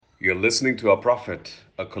You're listening to Our Prophet,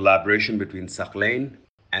 a collaboration between Sakhlain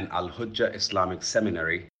and Al Hujjah Islamic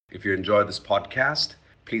Seminary. If you enjoy this podcast,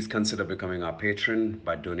 please consider becoming our patron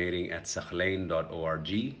by donating at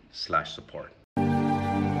sakhlain.org/support.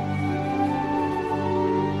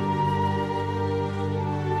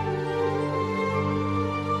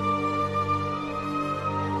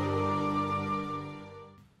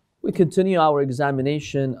 We continue our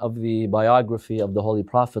examination of the biography of the Holy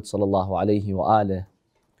Prophet ﷺ.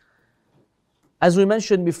 As we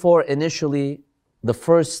mentioned before, initially, the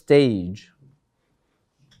first stage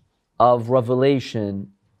of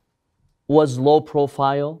revelation was low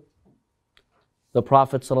profile. The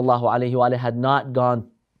Prophet ﷺ had not gone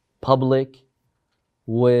public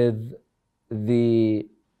with the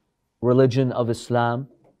religion of Islam.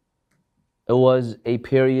 It was a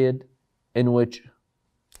period in which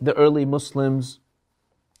the early Muslims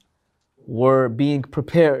were being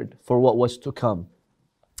prepared for what was to come.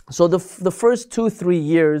 So the first 2-3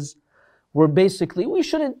 years were basically, we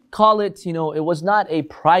shouldn't call it, it was not a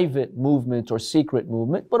private movement or secret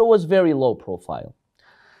movement, but it was very low profile.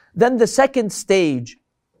 Then the second stage,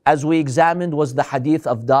 as we examined, was the hadith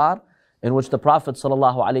of Dar, in which the Prophet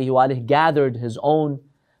ﷺ gathered his own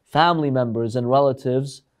family members and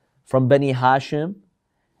relatives from Bani Hashim,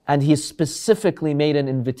 and he specifically made an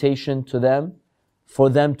invitation to them for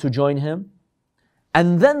them to join him.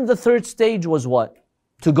 And then the third stage was what?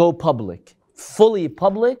 To go public, fully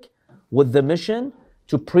public, with the mission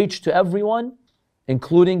to preach to everyone,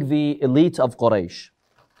 including the elite of Quraysh.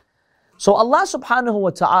 So Allah subhanahu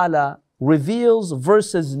wa ta'ala reveals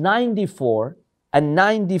verses 94 and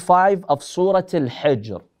 95 of Surah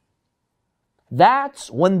Al-Hijr.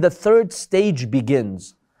 That's when the third stage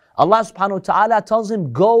begins. Allah subhanahu wa ta'ala tells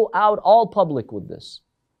him, go out all public with this.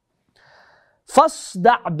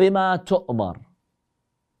 فَاصْدَعْ بِمَا تُؤْمَرْ.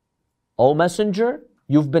 O Messenger,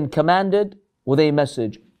 you've been commanded with a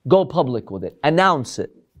message. Go public with it. Announce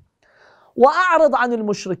it. وَأَعْرِضْ عَنِ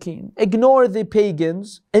الْمُشْرِكِينَ. Ignore the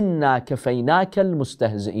pagans. إِنَّا كَفَيْنَاكَ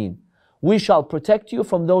الْمُسْتَهْزِئِينَ. We shall protect you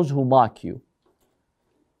from those who mock you.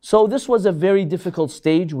 So this was a very difficult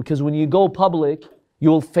stage, because when you go public, you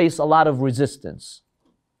will face a lot of resistance.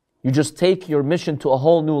 You just take your mission to a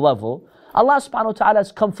whole new level. Allah subhanahu wa ta'ala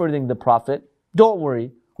is comforting the Prophet. Don't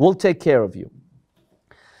worry, we'll take care of you.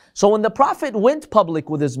 So when the Prophet went public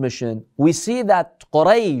with his mission, we see that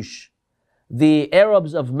Quraysh, the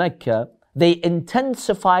Arabs of Mecca, they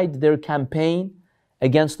intensified their campaign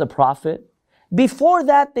against the Prophet. Before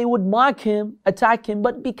that, they would mock him, attack him,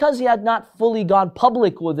 but because he had not fully gone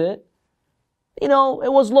public with it, it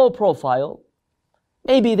was low profile.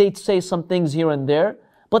 Maybe they'd say some things here and there,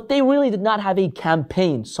 but they really did not have a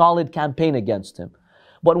campaign, solid campaign against him.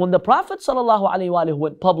 But when the Prophet ﷺ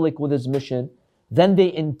went public with his mission, then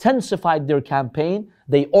they intensified their campaign.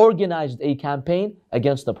 They organized a campaign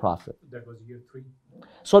against the Prophet. That was year 3.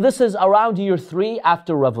 So this is around year 3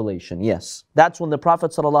 after revelation, yes. That's when the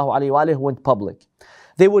Prophet ﷺ went public.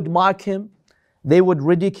 They would mock him. They would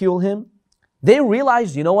ridicule him. They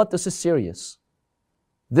realized, this is serious.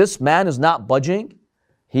 This man is not budging.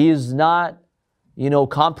 He is not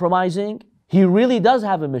compromising. He really does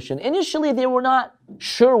have a mission. Initially, they were not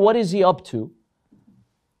sure what is he up to.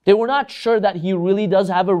 They were not sure that he really does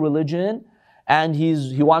have a religion and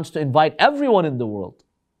he wants to invite everyone in the world.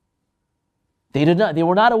 They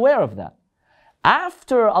were not aware of that.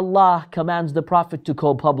 After Allah commands the Prophet to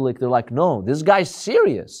go public, they're like, no, this guy's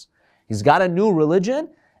serious. He's got a new religion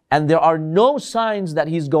and there are no signs that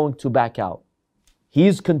he's going to back out.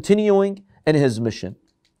 He's continuing in his mission.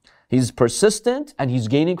 He's persistent and he's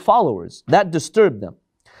gaining followers. That disturbed them.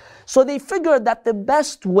 So they figured that the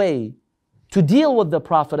best way to deal with the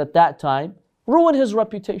Prophet at that time, ruin his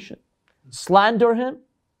reputation, slander him,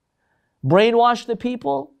 brainwash the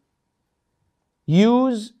people,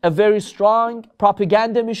 use a very strong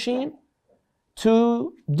propaganda machine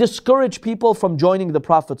to discourage people from joining the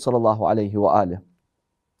Prophet ﷺ.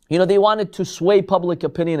 They wanted to sway public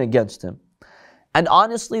opinion against him. And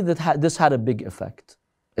honestly, this had a big effect.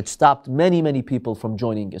 It stopped many, many people from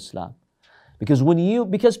joining Islam.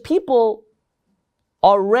 Because people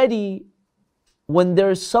already, when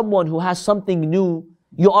there's someone who has something new,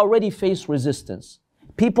 you already face resistance.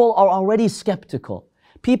 People are already skeptical.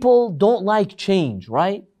 People don't like change,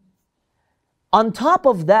 right? On top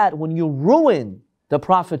of that, when you ruin the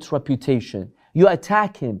Prophet's reputation, you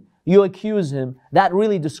attack him, you accuse him, that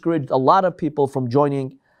really discouraged a lot of people from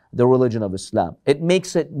joining the religion of Islam. It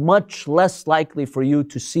makes it much less likely for you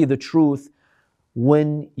to see the truth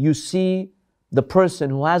when you see the person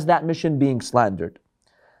who has that mission being slandered.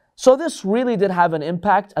 So this really did have an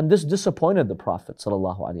impact, and this disappointed the Prophet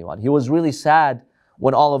ﷺ. He was really sad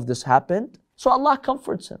when all of this happened. So Allah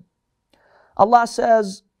comforts him. Allah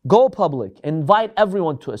says, go public, invite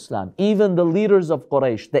everyone to Islam, even the leaders of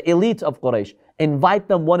Quraysh, the elite of Quraysh, invite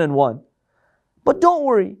them one and one. But don't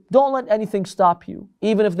worry, don't let anything stop you.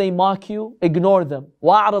 Even if they mock you, ignore them.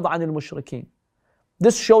 وَأَعْرِضْ عَنِ الْمُشْرِكِينَ.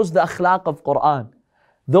 This shows the akhlaq of Quran.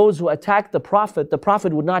 Those who attack the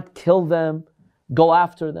Prophet would not kill them, go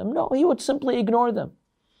after them. No, he would simply ignore them.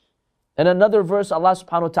 In another verse, Allah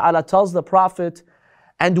subhanahu wa ta'ala tells the Prophet,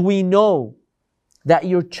 and we know that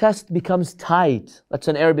your chest becomes tight. That's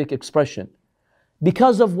an Arabic expression.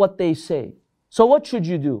 Because of what they say. So what should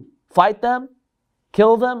you do? Fight them?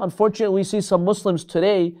 Kill them? Unfortunately, we see some Muslims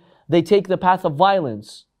today, they take the path of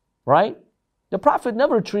violence. Right? The Prophet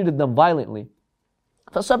never treated them violently.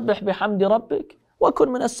 فَسَبِّحْ بِحَمْدِ رَبِّكَ وَكُنْ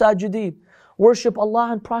مِنَ السَّاجِدِينَ. Worship Allah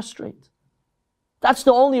and prostrate. That's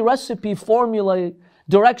the only recipe, formula,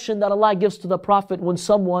 direction that Allah gives to the Prophet when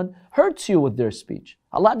someone hurts you with their speech.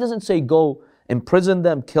 Allah doesn't say go imprison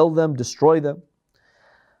them, kill them, destroy them.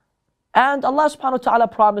 And Allah subhanahu wa ta'ala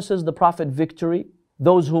promises the Prophet victory.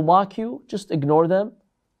 Those who mock you, just ignore them.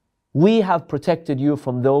 We have protected you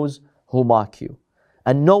from those who mock you.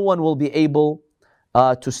 And no one will be able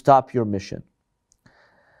to stop your mission.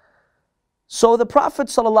 So the Prophet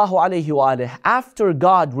sallallahu alaihi wasallam, after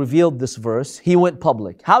God revealed this verse, he went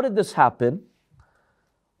public. How did this happen?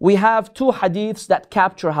 We have two hadiths that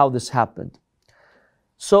capture how this happened.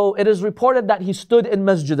 So it is reported that he stood in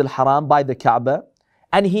Masjid al-Haram by the Kaaba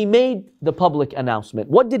and he made the public announcement.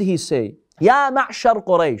 What did he say? Ya ma'shar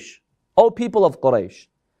Quraysh, O people of Quraysh.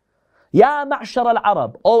 Ya ma'shar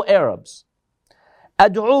al-Arab, O Arabs.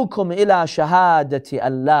 Ad'ukum ila shahadati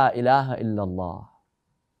an la ilaha illallah.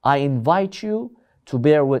 I invite you to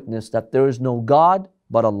bear witness that there is no God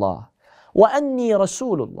but Allah. Wa anni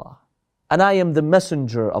Rasulullah. And I am the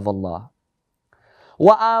messenger of Allah.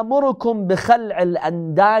 وَآمُرُكُمْ بِخَلْعِ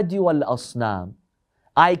الْأَنْدَادِ وَالْأَصْنَامِ.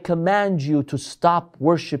 I command you to stop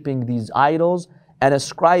worshipping these idols and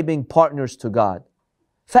ascribing partners to God.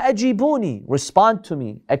 فَأَجِيبُونِي. Respond to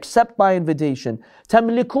me, accept my invitation.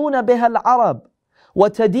 تَمْلِكُونَ بِهَا الْعَرَبِ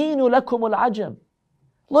وَتَدِينُ لَكُمُ الْعَجَمِ.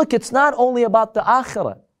 Look, it's not only about the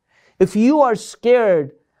akhirah. If you are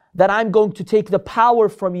scared that I'm going to take the power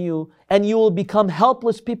from you and you will become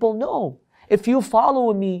helpless people, no. If you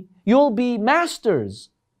follow me, you'll be masters.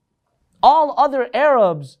 All other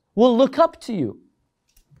Arabs will look up to you.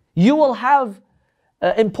 You will have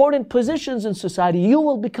important positions in society. You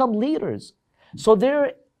will become leaders. So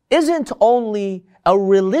there isn't only a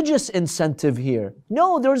religious incentive here.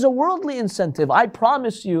 No, there's a worldly incentive. I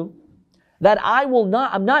promise you that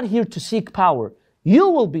I'm not here to seek power. You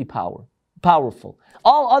will be powerful.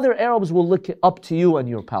 All other Arabs will look up to you and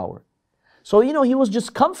your power. So, he was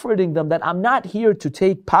just comforting them that I'm not here to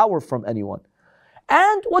take power from anyone.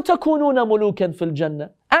 And وَتَكُونُونَ مُلُوكًا فِي الْجَنَّةِ.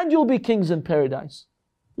 And you'll be kings in paradise.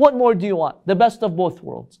 What more do you want? The best of both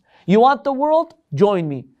worlds. You want the world? Join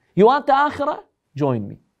me. You want the akhirah? Join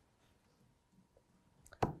me.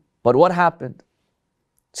 But what happened?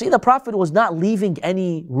 See, the Prophet was not leaving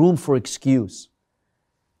any room for excuse.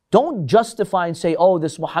 Don't justify and say, oh,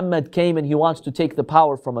 this Muhammad came and he wants to take the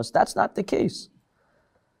power from us. That's not the case.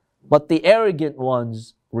 But the arrogant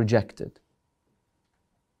ones rejected.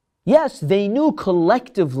 Yes, they knew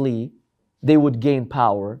collectively they would gain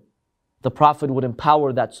power. The Prophet would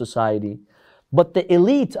empower that society. But the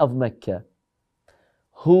elite of Mecca,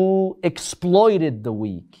 who exploited the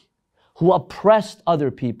weak, who oppressed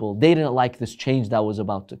other people, they didn't like this change that was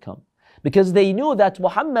about to come. Because they knew that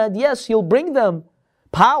Muhammad, yes, he'll bring them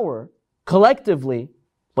power collectively,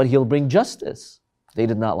 but he'll bring justice. They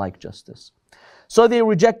did not like justice. So they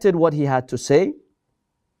rejected what he had to say.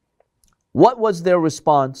 What was their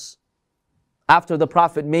response after the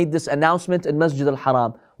Prophet made this announcement in Masjid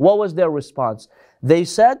al-Haram? What was their response? They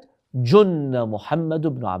said, Junna Muhammad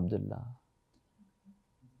ibn Abdullah.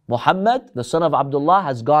 Muhammad, the son of Abdullah,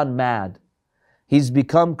 has gone mad. He's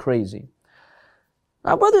become crazy.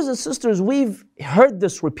 Now, brothers and sisters, we've heard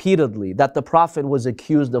this repeatedly, that the Prophet was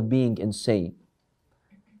accused of being insane.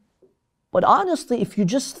 But honestly, if you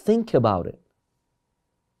just think about it,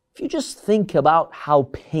 if you just think about how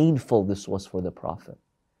painful this was for the Prophet.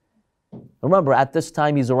 Remember, at this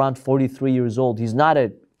time, he's around 43 years old. He's not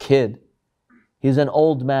a kid. He's an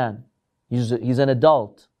old man. He's an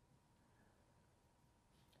adult.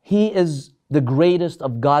 He is the greatest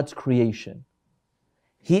of God's creation.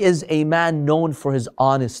 He is a man known for his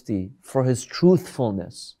honesty, for his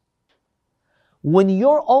truthfulness. When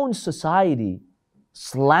your own society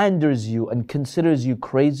slanders you and considers you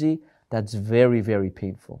crazy, that's very, very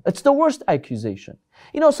painful. It's the worst accusation.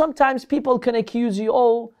 Sometimes people can accuse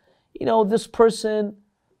you, this person,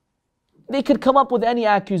 They could come up with any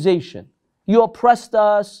accusation. You oppressed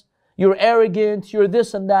us, you're arrogant, you're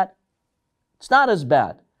this and that. It's not as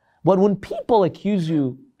bad. But when people accuse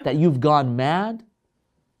you that you've gone mad,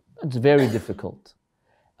 it's very difficult.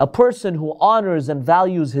 A person who honors and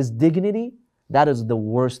values his dignity, that is the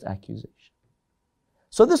worst accusation.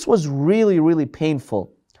 So this was really, really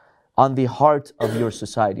painful on the heart of your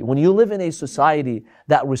society. When you live in a society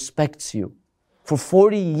that respects you, for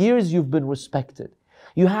 40 years you've been respected,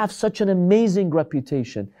 you have such an amazing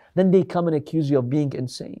reputation, then they come and accuse you of being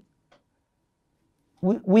insane.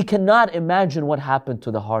 We cannot imagine what happened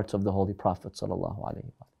to the hearts of the Holy Prophet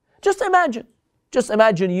ﷺ. Just imagine. Just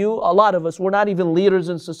imagine you, a lot of us, we're not even leaders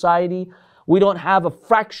in society. We don't have a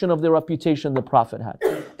fraction of the reputation the Prophet had.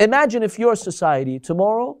 Imagine if your society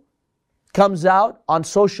tomorrow comes out on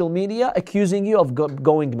social media accusing you of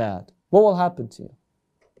going mad. What will happen to you?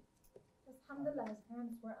 Alhamdulillah, his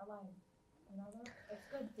parents weren't alive. You know that? It's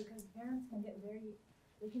good because parents can get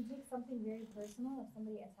they can take something very personal if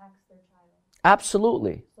somebody attacks their child.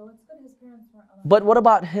 Absolutely. So it's good his parents weren't alive. But what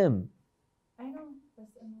about him? I know.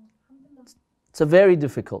 Alhamdulillah. It's a very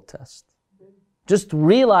difficult test. Just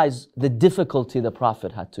realize the difficulty the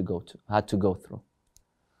Prophet had to go through.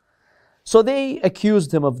 So they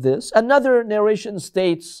accused him of this. Another narration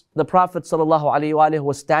states the Prophet ﷺ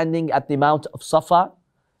was standing at the Mount of Safa.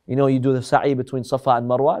 You know, you do the sa'i between Safa and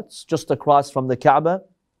Marwa. It's just across from the Kaaba.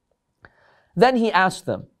 Then he asked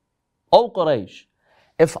them, O Quraysh,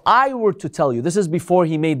 if I were to tell you, this is before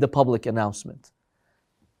he made the public announcement.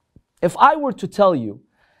 If I were to tell you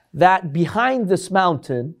that behind this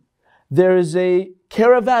mountain, there is a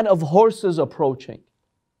caravan of horses approaching,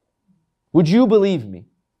 would you believe me?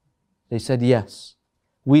 They said, yes,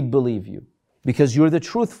 we'd believe you because you're the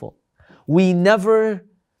truthful. We never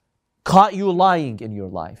caught you lying in your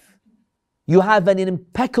life. You have an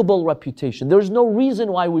impeccable reputation. There's no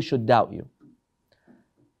reason why we should doubt you.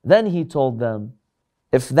 Then he told them,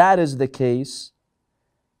 if that is the case,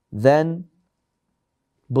 then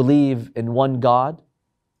believe in one God.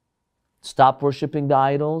 Stop worshiping the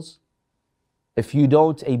idols. If you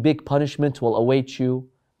don't, a big punishment will await you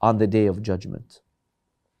on the day of judgment.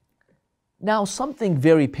 Now, something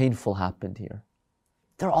very painful happened here.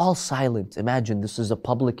 They're all silent. Imagine this is a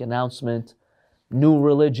public announcement, new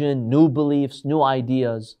religion, new beliefs, new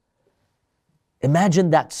ideas. Imagine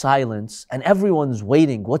that silence and everyone's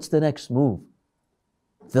waiting. What's the next move?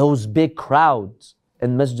 Those big crowds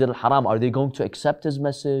in Masjid al-Haram, are they going to accept his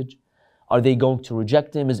message? Are they going to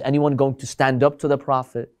reject him? Is anyone going to stand up to the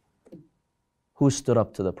Prophet? Who stood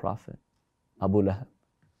up to the Prophet? Abu Lahab,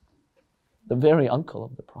 the very uncle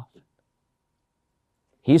of the Prophet.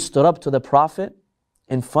 He stood up to the Prophet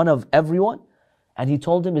in front of everyone and he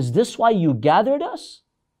told him, is this why you gathered us?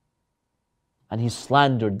 And he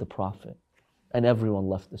slandered the Prophet and everyone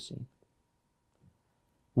left the scene.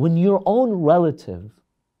 When your own relative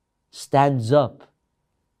stands up,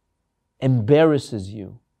 embarrasses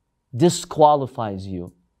you, disqualifies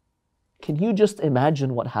you, can you just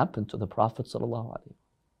imagine what happened to the Prophet ﷺ?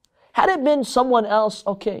 Had it been someone else,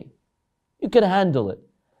 okay, you can handle it.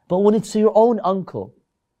 But when it's your own uncle,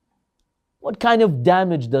 what kind of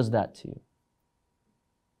damage does that to you?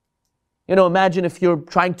 You know, imagine if you're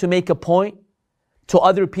trying to make a point to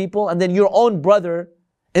other people and then your own brother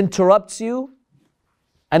interrupts you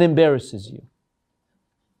and embarrasses you.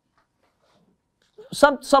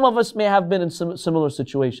 Some of us may have been in similar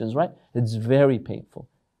situations, right? It's very painful.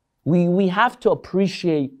 We have to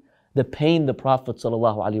appreciate the pain the Prophet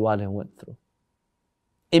ﷺ went through.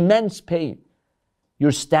 Immense pain.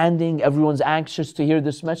 You're standing, everyone's anxious to hear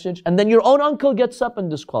this message, and then your own uncle gets up and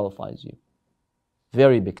disqualifies you.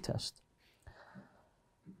 Very big test.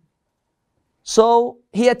 So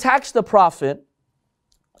he attacks the Prophet,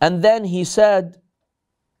 and then he said,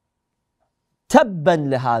 Tabban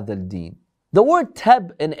lihadha al-deen. The word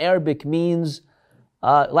tab in Arabic means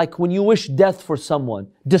like when you wish death for someone,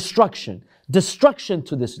 destruction. Destruction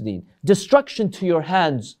to this deen. Destruction to your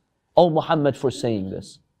hands, O Muhammad, for saying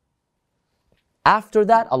this. After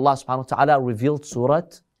that, Allah subhanahu wa ta'ala revealed Surah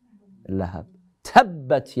Lahab.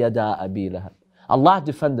 Tabbat yada abi lahab. Allah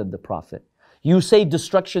defended the Prophet. You say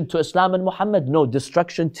destruction to Islam and Muhammad? No,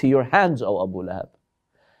 destruction to your hands, O Abu Lahab.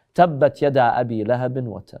 Tabbat yada abi lahabin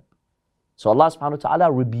wa tab. So Allah subhanahu wa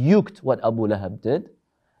ta'ala rebuked what Abu Lahab did.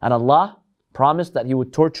 And Allah promised that He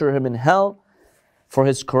would torture him in hell for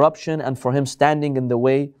his corruption and for him standing in the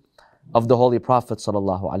way of the Holy Prophet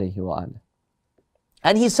sallallahu alaihi wasallam.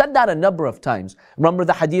 And he said that a number of times. Remember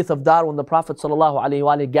the hadith of Dar when the Prophet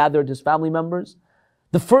ﷺ gathered his family members?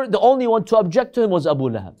 The only one to object to him was Abu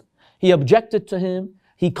Lahab. He objected to him.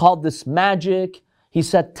 He called this magic. He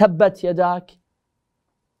said, Tabbat yadak.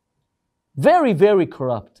 Very, very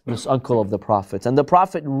corrupt, this uncle of the Prophet. And the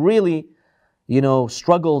Prophet really,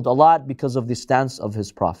 struggled a lot because of the stance of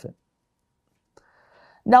his Prophet.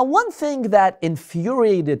 Now, one thing that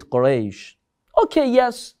infuriated Quraysh, okay,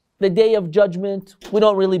 yes, the day of judgment, we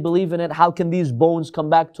don't really believe in it. How can these bones come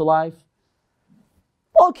back to life?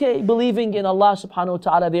 Okay, believing in Allah subhanahu wa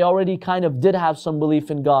ta'ala, they already kind of did have some belief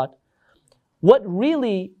in God. What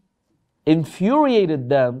really infuriated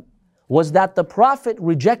them was that the Prophet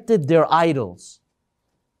rejected their idols.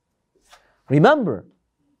 Remember,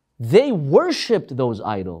 they worshipped those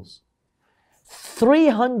idols.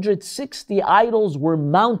 360 idols were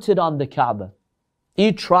mounted on the Kaaba.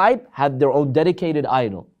 Each tribe had their own dedicated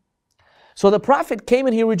idol. So the Prophet came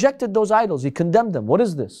and he rejected those idols. He condemned them. What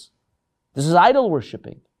is this? This is idol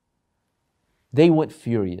worshipping. They went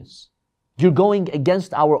furious. You're going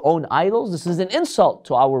against our own idols? This is an insult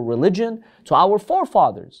to our religion, to our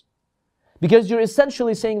forefathers. Because you're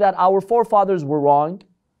essentially saying that our forefathers were wrong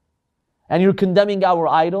and you're condemning our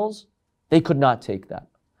idols. They could not take that.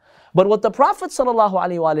 But what the Prophet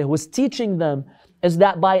ﷺ was teaching them is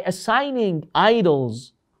that by assigning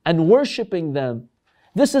idols and worshipping them,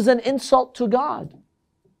 this is an insult to God.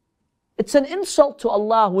 It's an insult to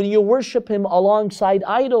Allah when you worship Him alongside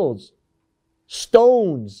idols,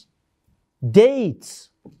 stones, dates.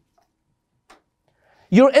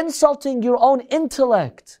 You're insulting your own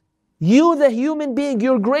intellect. You, the human being,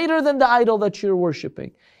 you're greater than the idol that you're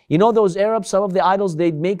worshiping. You know those Arabs, some of the idols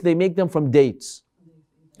they make them from dates.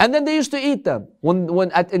 And then they used to eat them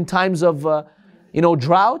in times of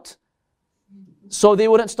drought. So they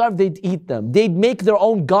wouldn't starve, they'd eat them. They'd make their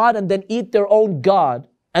own god and then eat their own god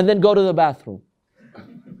and then go to the bathroom.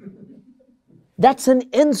 That's an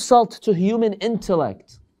insult to human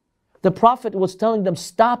intellect. The Prophet was telling them,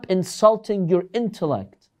 stop insulting your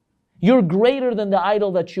intellect. You're greater than the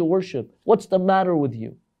idol that you worship. What's the matter with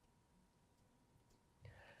you?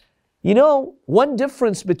 You know, one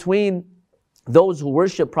difference between those who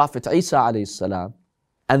worship Prophet Isa alayhi salam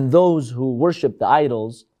and those who worship the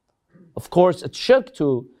idols, of course, it's shirk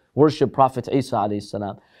to worship Prophet Isa alayhi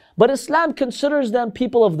salam. But Islam considers them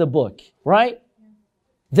people of the book, right?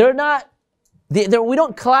 They're not, we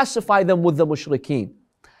don't classify them with the mushrikeen.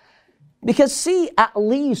 Because see, at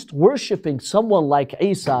least worshiping someone like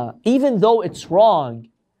Isa, even though it's wrong,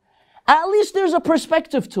 at least there's a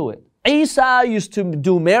perspective to it. Isa used to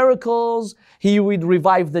do miracles. He would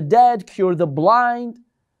revive the dead, cure the blind.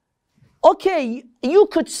 Okay, you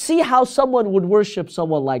could see how someone would worship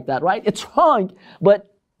someone like that, right? It's wrong,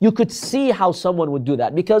 but you could see how someone would do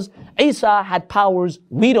that because Isa had powers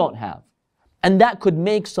we don't have. And that could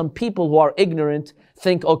make some people who are ignorant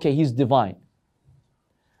think, okay, he's divine.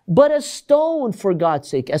 But a stone, for God's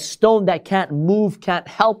sake, a stone that can't move, can't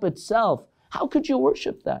help itself, how could you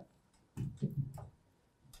worship that?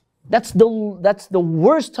 That's the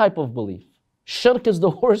worst type of belief. Shirk is the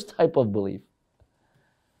worst type of belief.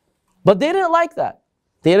 But they didn't like that.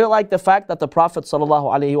 They didn't like the fact that the Prophet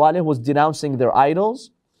ﷺ was denouncing their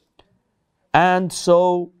idols. And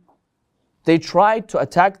so they tried to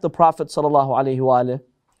attack the Prophet ﷺ.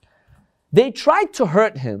 They tried to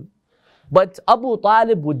hurt him, but Abu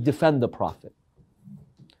Talib would defend the Prophet.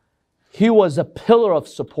 He was a pillar of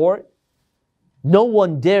support. No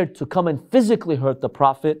one dared to come and physically hurt the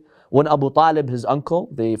Prophet when Abu Talib, his uncle,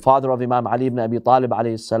 the father of Imam Ali ibn Abi Talib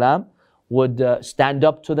alayhi salam, would stand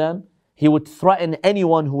up to them. He would threaten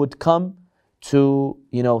anyone who would come to,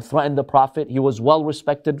 threaten the Prophet. He was well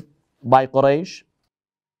respected by Quraysh.